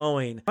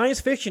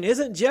Science fiction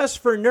isn't just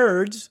for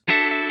nerds.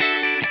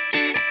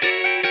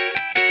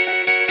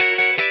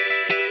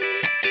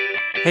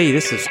 Hey,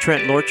 this is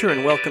Trent Lorcher,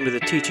 and welcome to the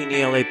Teaching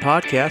ELA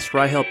podcast,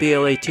 where I help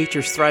ELA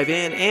teachers thrive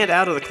in and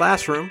out of the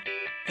classroom.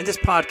 In this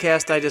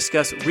podcast, I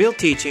discuss real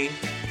teaching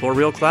for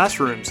real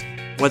classrooms.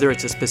 Whether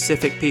it's a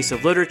specific piece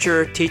of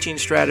literature, teaching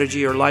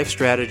strategy, or life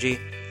strategy,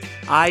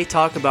 I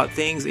talk about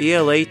things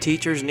ELA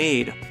teachers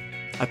need.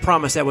 I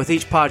promise that with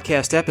each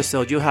podcast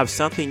episode, you'll have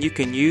something you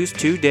can use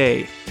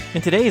today.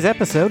 In today's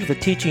episode of the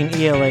Teaching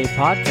ELA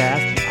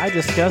podcast, I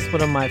discuss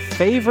one of my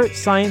favorite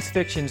science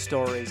fiction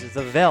stories,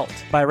 The Veldt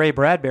by Ray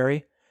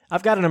Bradbury.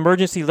 I've got an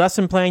emergency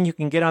lesson plan you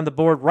can get on the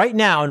board right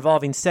now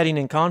involving setting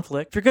and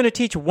conflict. If you're going to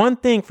teach one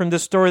thing from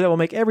this story that will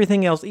make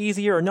everything else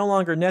easier or no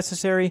longer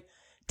necessary,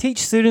 teach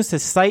students to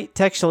cite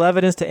textual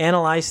evidence to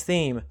analyze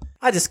theme.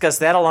 I discuss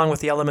that along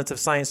with the elements of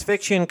science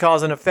fiction,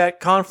 cause and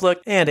effect,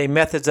 conflict, and a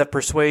methods of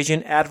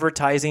persuasion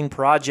advertising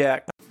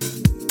project.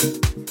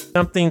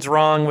 Something's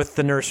wrong with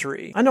the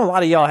nursery. I know a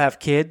lot of y'all have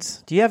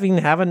kids. Do you even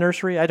have a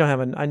nursery? I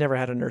never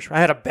had a nursery. I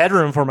had a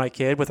bedroom for my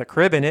kid with a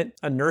crib in it.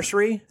 A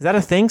nursery? Is that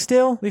a thing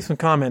still? Leave some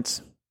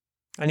comments.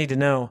 I need to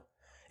know.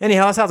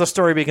 Anyhow, that's how the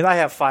story begins. I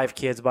have 5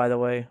 kids, by the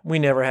way. We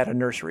never had a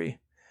nursery.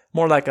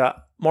 More like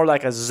a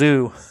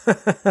zoo.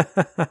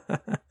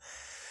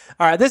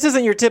 All right, this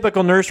isn't your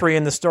typical nursery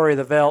in the story of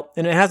the Veldt,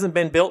 and it hasn't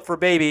been built for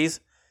babies.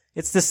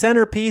 It's the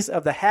centerpiece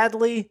of the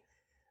Hadley's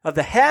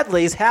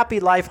Happy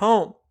Life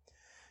home.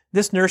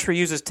 This nursery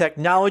uses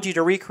technology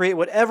to recreate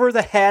whatever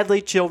the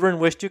Hadley children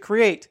wish to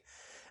create.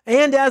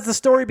 And as the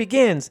story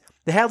begins,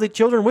 the Hadley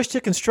children wish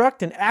to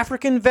construct an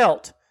African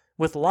Veldt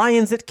with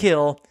lions that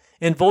kill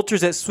and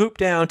vultures that swoop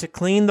down to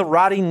clean the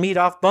rotting meat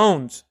off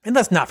bones. And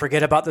let's not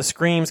forget about the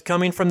screams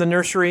coming from the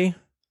nursery.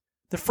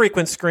 The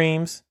frequent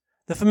screams.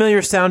 The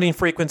familiar sounding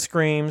frequent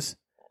screams.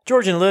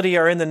 George and Lydia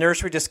are in the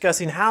nursery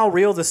discussing how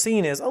real the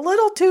scene is. A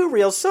little too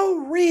real.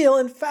 So real,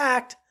 in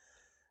fact,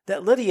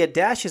 that Lydia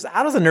dashes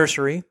out of the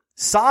nursery,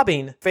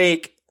 sobbing.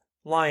 Fake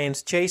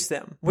lions chase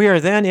them. We are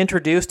then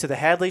introduced to the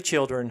Hadley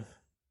children.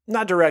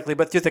 Not directly,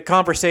 but through the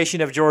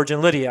conversation of George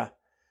and Lydia.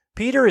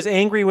 Peter is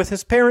angry with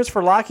his parents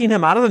for locking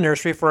him out of the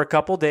nursery for a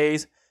couple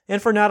days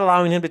and for not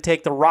allowing him to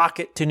take the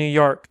rocket to New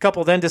York. The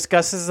couple then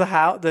discuss the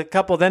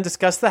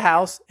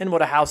house and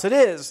what a house it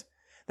is.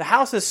 The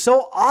house is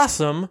so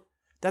awesome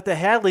that the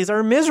Hadleys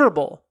are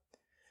miserable.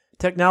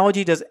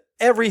 Technology does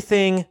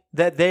everything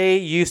that they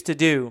used to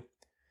do.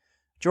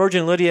 George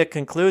and Lydia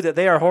conclude that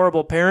they are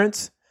horrible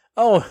parents.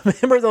 Oh,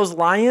 remember those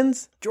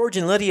lions? George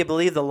and Lydia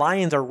believe the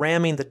lions are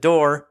ramming the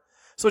door.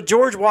 So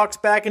George walks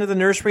back into the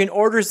nursery and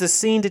orders the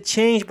scene to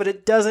change, but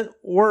it doesn't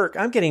work.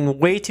 I'm getting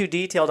way too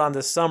detailed on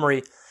this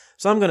summary,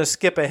 so I'm going to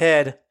skip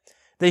ahead.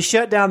 They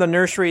shut down the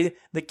nursery.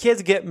 The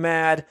kids get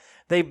mad.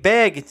 They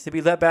beg to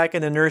be let back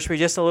in the nursery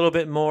just a little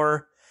bit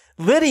more.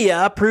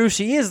 Lydia proves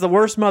she is the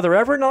worst mother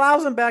ever and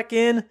allows them back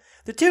in.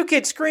 The 2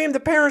 kids scream.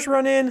 The parents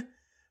run in.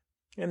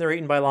 And they're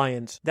eaten by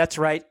lions. That's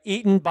right,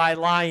 eaten by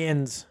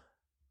lions.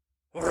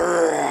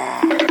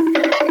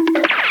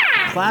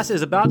 Class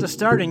is about to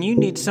start and you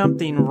need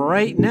something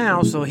right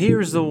now, so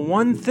here's the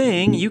one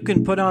thing you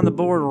can put on the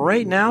board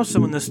right now so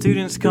when the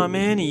students come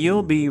in,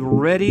 you'll be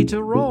ready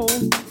to roll.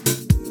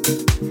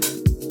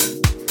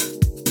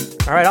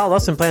 All right, all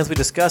lesson plans we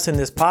discuss in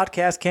this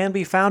podcast can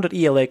be found at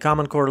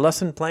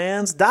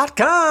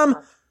ELACommonCoreLessonPlans.com.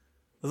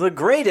 The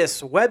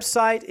greatest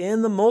website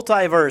in the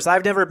multiverse.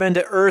 I've never been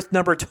to Earth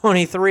number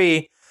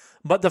 23,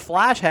 but The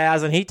Flash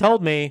has, and he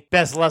told me,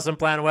 best lesson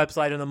plan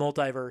website in the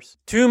multiverse.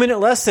 2-minute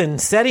lesson,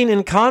 setting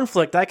and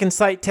conflict. I can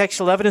cite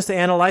textual evidence to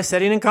analyze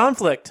setting and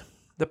conflict.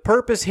 The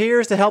purpose here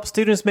is to help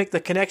students make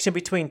the connection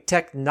between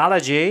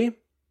technology,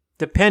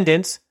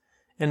 dependence,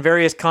 and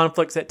various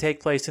conflicts that take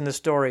place in the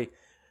story.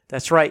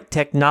 That's right,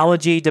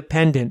 technology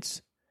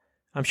dependence.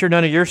 I'm sure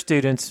none of your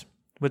students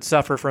would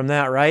suffer from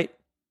that, right?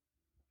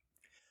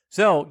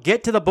 So,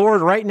 get to the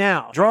board right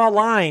now. Draw a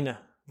line,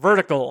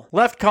 vertical,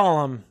 left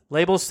column,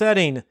 label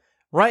setting,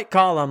 right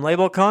column,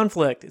 label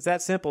conflict. It's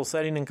that simple,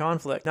 setting and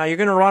conflict. Now, you're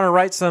going to want to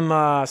write some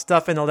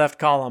stuff in the left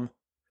column.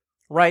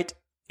 Write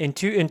in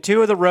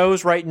two of the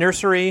rows, write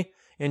nursery.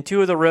 In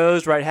 2 of the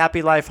rows, write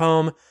Happy Life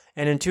Home.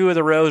 And in 2 of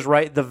the rows,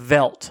 write The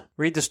Veldt.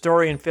 Read the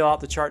story and fill out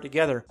the chart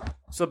together.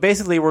 So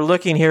basically, we're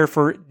looking here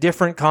for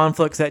different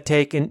conflicts that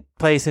take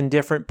place in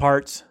different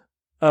parts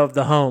of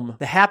the home.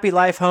 The Happy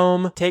Life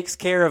home takes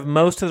care of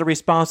most of the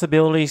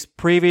responsibilities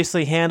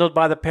previously handled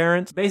by the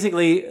parents.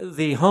 Basically,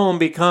 the home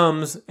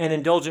becomes an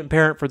indulgent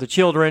parent for the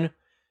children,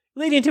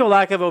 leading to a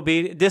lack of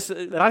obedience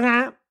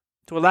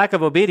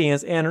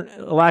and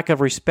a lack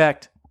of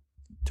respect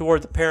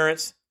toward the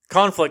parents.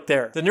 Conflict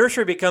there. The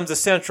nursery becomes the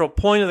central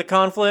point of the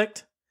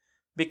conflict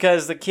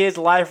because the kid's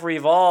life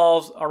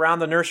revolves around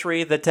the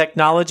nursery, the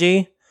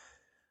technology.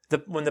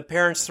 When the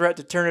parents threat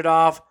to turn it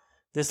off,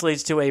 this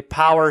leads to a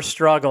power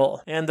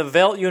struggle. And the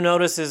Veldt, you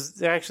notice,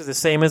 is actually the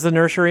same as the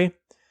nursery.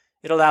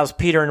 It allows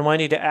Peter and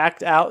Wendy to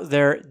act out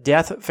their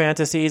death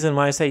fantasies. And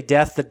when I say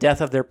death, the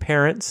death of their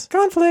parents.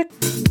 Conflict.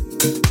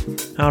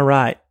 All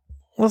right.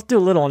 Let's do a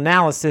little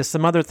analysis,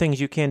 some other things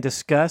you can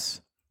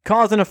discuss.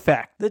 Cause and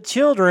effect. The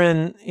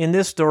children in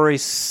this story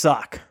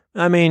suck.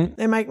 I mean,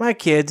 and my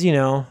kids,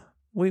 my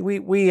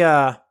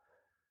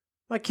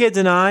kids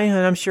and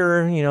I'm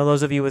sure,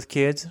 those of you with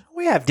kids,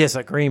 we have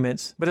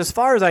disagreements. But as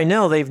far as I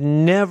know, they've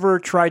never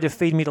tried to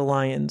feed me to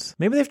lions.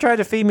 Maybe they've tried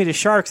to feed me to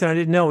sharks and I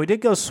didn't know. We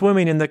did go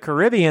swimming in the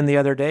Caribbean the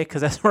other day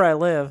because that's where I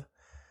live.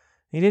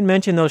 He didn't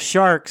mention those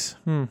sharks.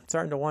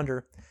 Starting to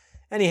wonder.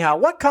 Anyhow,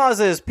 what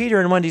causes Peter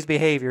and Wendy's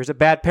behavior? Is it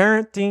bad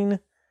parenting?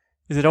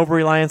 Is it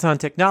over-reliance on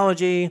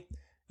technology?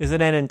 Is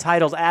it an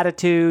entitled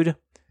attitude?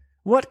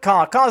 What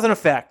cause and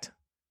effect?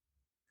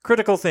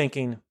 Critical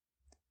thinking.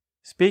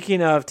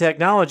 Speaking of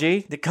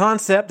technology, the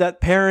concept that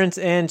parents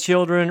and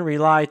children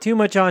rely too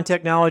much on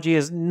technology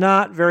is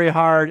not very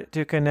hard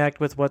to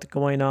connect with what's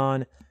going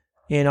on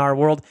in our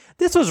world.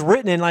 This was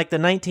written in like the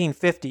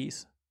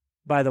 1950s,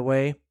 by the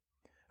way.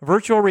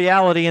 Virtual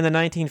reality in the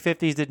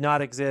 1950s did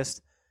not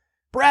exist.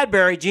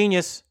 Bradbury,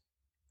 genius.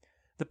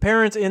 The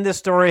parents in this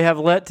story have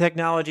let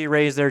technology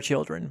raise their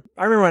children.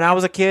 I remember when I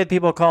was a kid,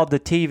 people called the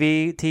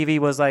TV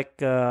was like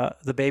the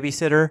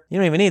babysitter. You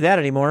don't even need that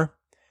anymore.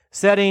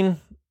 Setting,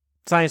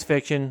 science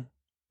fiction.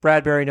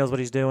 Bradbury knows what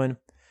he's doing.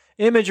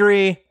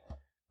 Imagery,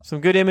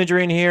 some good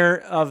imagery in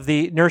here of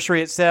the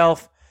nursery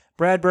itself.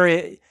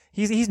 Bradbury,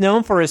 he's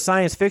known for his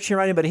science fiction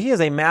writing, but he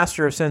is a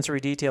master of sensory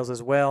details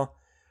as well.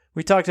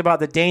 We talked about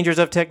the dangers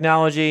of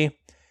technology,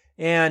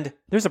 and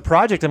there's a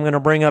project I'm going to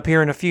bring up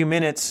here in a few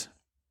minutes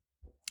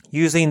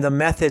using the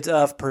methods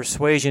of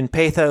persuasion,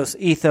 pathos,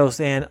 ethos,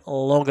 and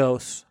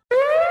logos.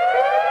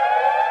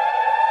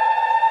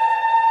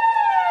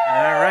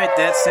 All right,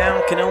 that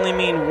sound can only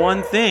mean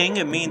one thing.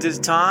 It means it's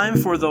time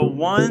for the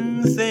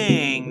one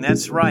thing.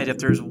 That's right. If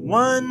there's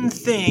one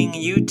thing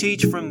you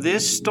teach from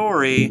this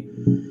story,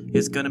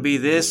 it's going to be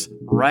this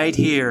right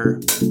here.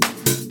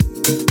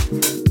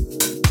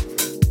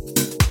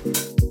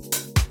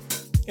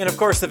 And of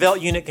course, the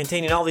Velt unit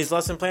containing all these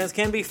lesson plans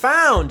can be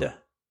found.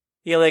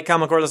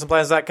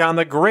 ELACommonCoreLessonPlans.com,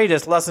 the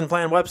greatest lesson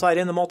plan website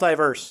in the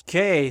multiverse.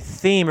 Okay,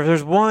 theme. If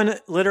there's one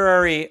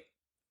literary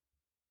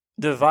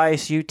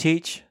device you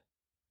teach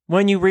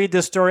when you read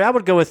this story, I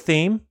would go with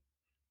theme.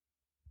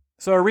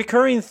 So a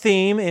recurring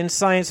theme in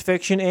science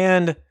fiction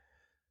and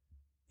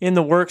in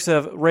the works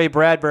of Ray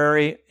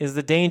Bradbury is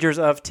the dangers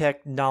of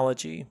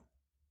technology.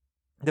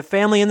 The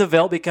family in the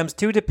Velt becomes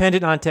too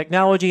dependent on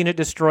technology and it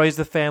destroys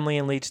the family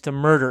and leads to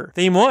murder.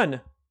 Theme 1.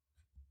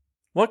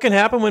 What can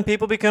happen when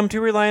people become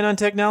too reliant on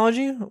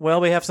technology? Well,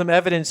 we have some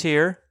evidence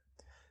here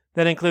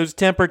that includes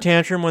temper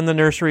tantrum when the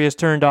nursery is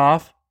turned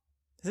off.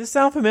 Does this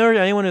sound familiar to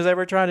anyone who's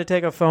ever tried to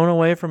take a phone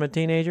away from a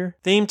teenager?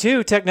 Theme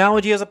 2,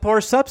 technology is a poor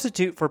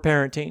substitute for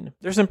parenting.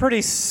 There's some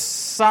pretty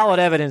solid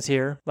evidence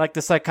here, like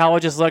the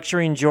psychologist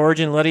lecturing George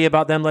and Lydia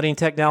about them letting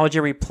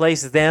technology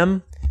replace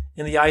them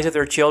in the eyes of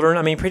their children.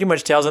 I mean, pretty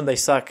much tells them they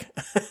suck.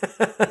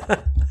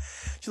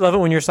 You love it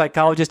when your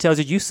psychologist tells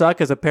you suck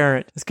as a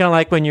parent. It's kind of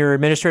like when your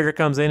administrator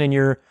comes in and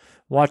you're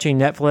watching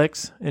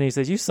Netflix and he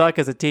says, you suck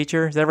as a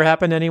teacher. Has that ever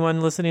happened to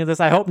anyone listening to this?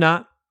 I hope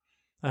not.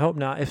 I hope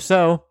not. If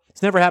so,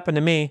 it's never happened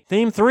to me.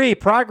 Theme 3,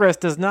 progress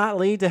does not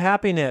lead to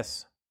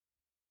happiness.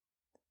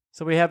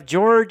 So we have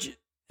George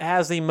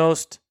has the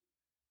most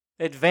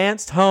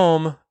advanced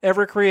home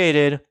ever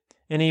created,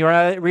 and he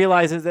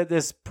realizes that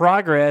this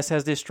progress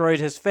has destroyed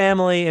his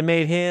family and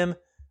made him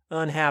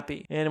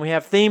unhappy. And we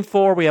have theme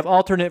 4, we have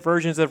alternate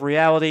versions of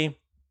reality.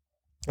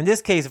 In this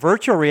case,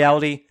 virtual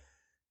reality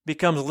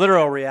becomes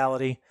literal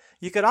reality.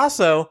 You could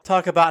also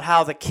talk about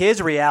how the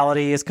kids'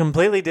 reality is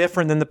completely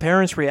different than the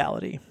parents'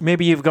 reality.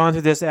 Maybe you've gone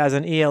through this as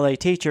an ELA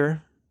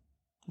teacher,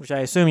 which I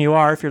assume you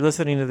are if you're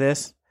listening to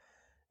this.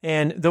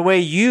 And the way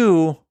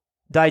you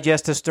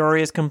digest a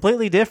story is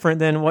completely different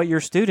than what your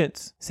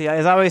students see.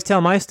 As I always tell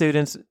my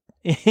students,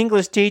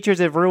 English teachers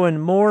have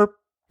ruined more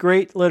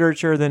great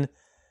literature than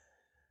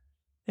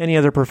any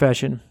other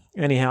profession.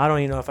 Anyhow, I don't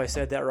even know if I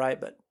said that right,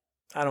 but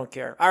I don't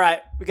care. All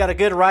right, we got a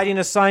good writing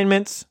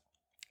assignments.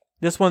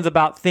 This one's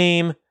about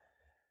theme.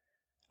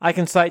 I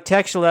can cite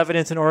textual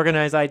evidence and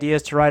organize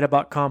ideas to write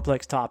about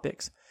complex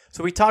topics.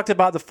 So we talked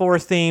about the 4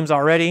 themes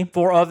already.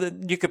 4 of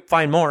them, you could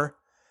find more.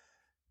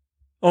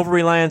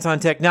 Over-reliance on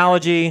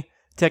technology.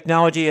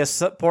 Technology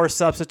is a poor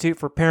substitute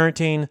for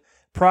parenting.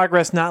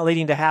 Progress not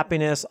leading to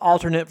happiness.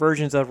 Alternate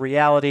versions of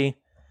reality.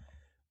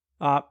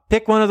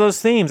 Pick one of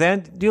those themes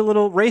and do a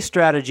little race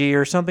strategy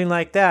or something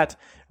like that.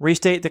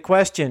 Restate the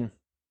question.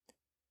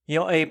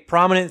 A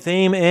prominent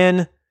theme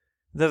in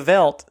the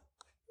Velt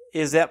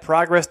is that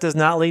progress does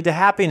not lead to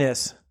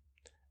happiness.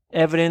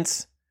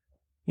 Evidence,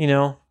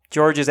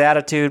 George's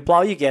attitude,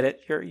 blah, you get it.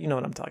 You know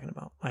what I'm talking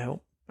about, I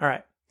hope. All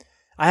right.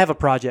 I have a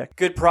project.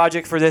 Good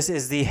project for this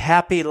is the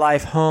Happy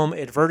Life Home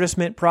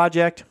Advertisement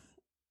Project.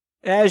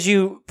 As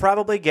you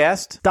probably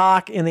guessed,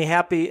 stock in the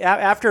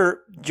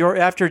after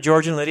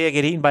George and Lydia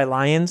get eaten by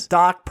lions,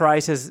 stock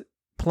prices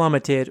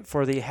plummeted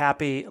for the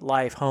Happy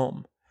Life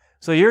Home.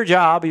 So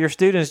your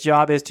student's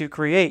job is to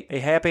create a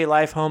Happy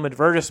Life Home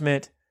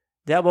advertisement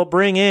that will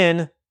bring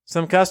in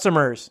some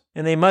customers.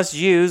 And they must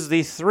use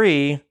the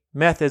 3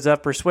 methods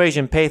of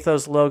persuasion,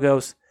 pathos,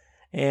 logos,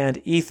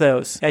 and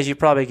ethos. As you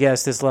probably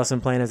guessed, this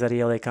lesson plan is at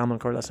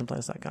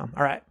elacommoncorelessonplans.com.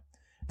 All right.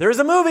 There's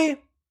a movie.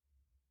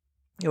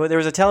 There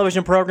was a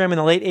television program in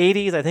the late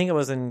 80s. I think it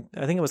was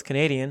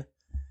Canadian.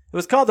 It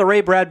was called the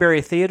Ray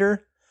Bradbury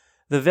Theater.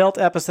 The Velt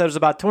episode is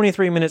about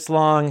 23 minutes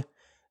long,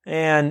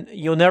 and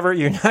you're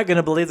not going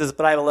to believe this,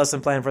 but I have a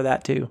lesson plan for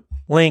that too.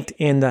 Linked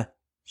in the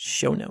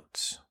show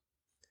notes.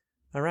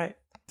 All right.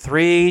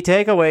 3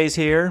 takeaways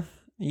here.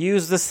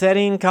 Use the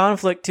setting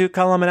conflict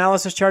 2-column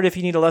analysis chart if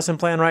you need a lesson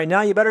plan right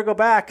now. You better go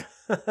back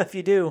if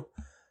you do.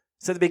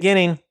 It's at the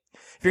beginning.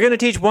 If you're going to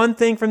teach one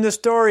thing from this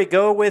story,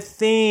 go with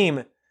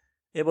theme.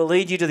 It will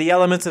lead you to the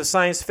elements of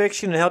science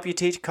fiction and help you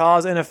teach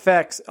cause and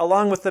effects,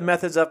 along with the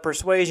methods of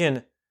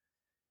persuasion.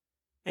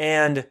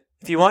 And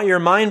if you want your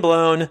mind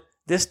blown,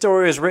 this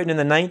story was written in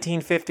the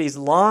 1950s,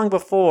 long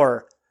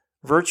before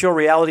virtual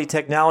reality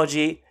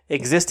technology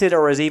existed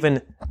or was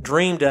even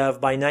dreamed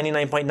of by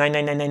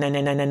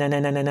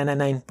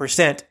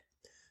 99.999999999%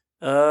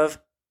 of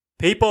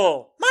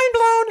people. Mind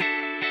blown!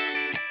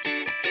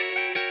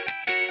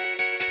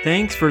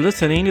 Thanks for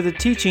listening to the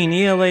Teaching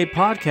ELA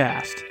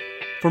podcast.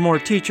 For more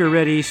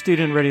teacher-ready,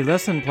 student-ready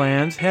lesson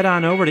plans, head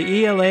on over to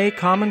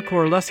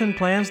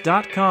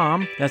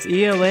elacommoncorelessonplans.com. That's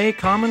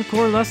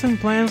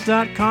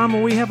elacommoncorelessonplans.com,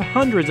 where we have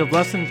hundreds of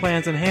lesson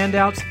plans and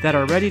handouts that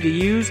are ready to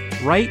use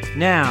right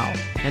now.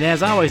 And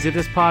as always, if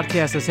this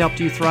podcast has helped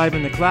you thrive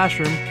in the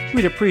classroom,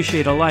 we'd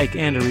appreciate a like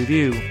and a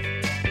review.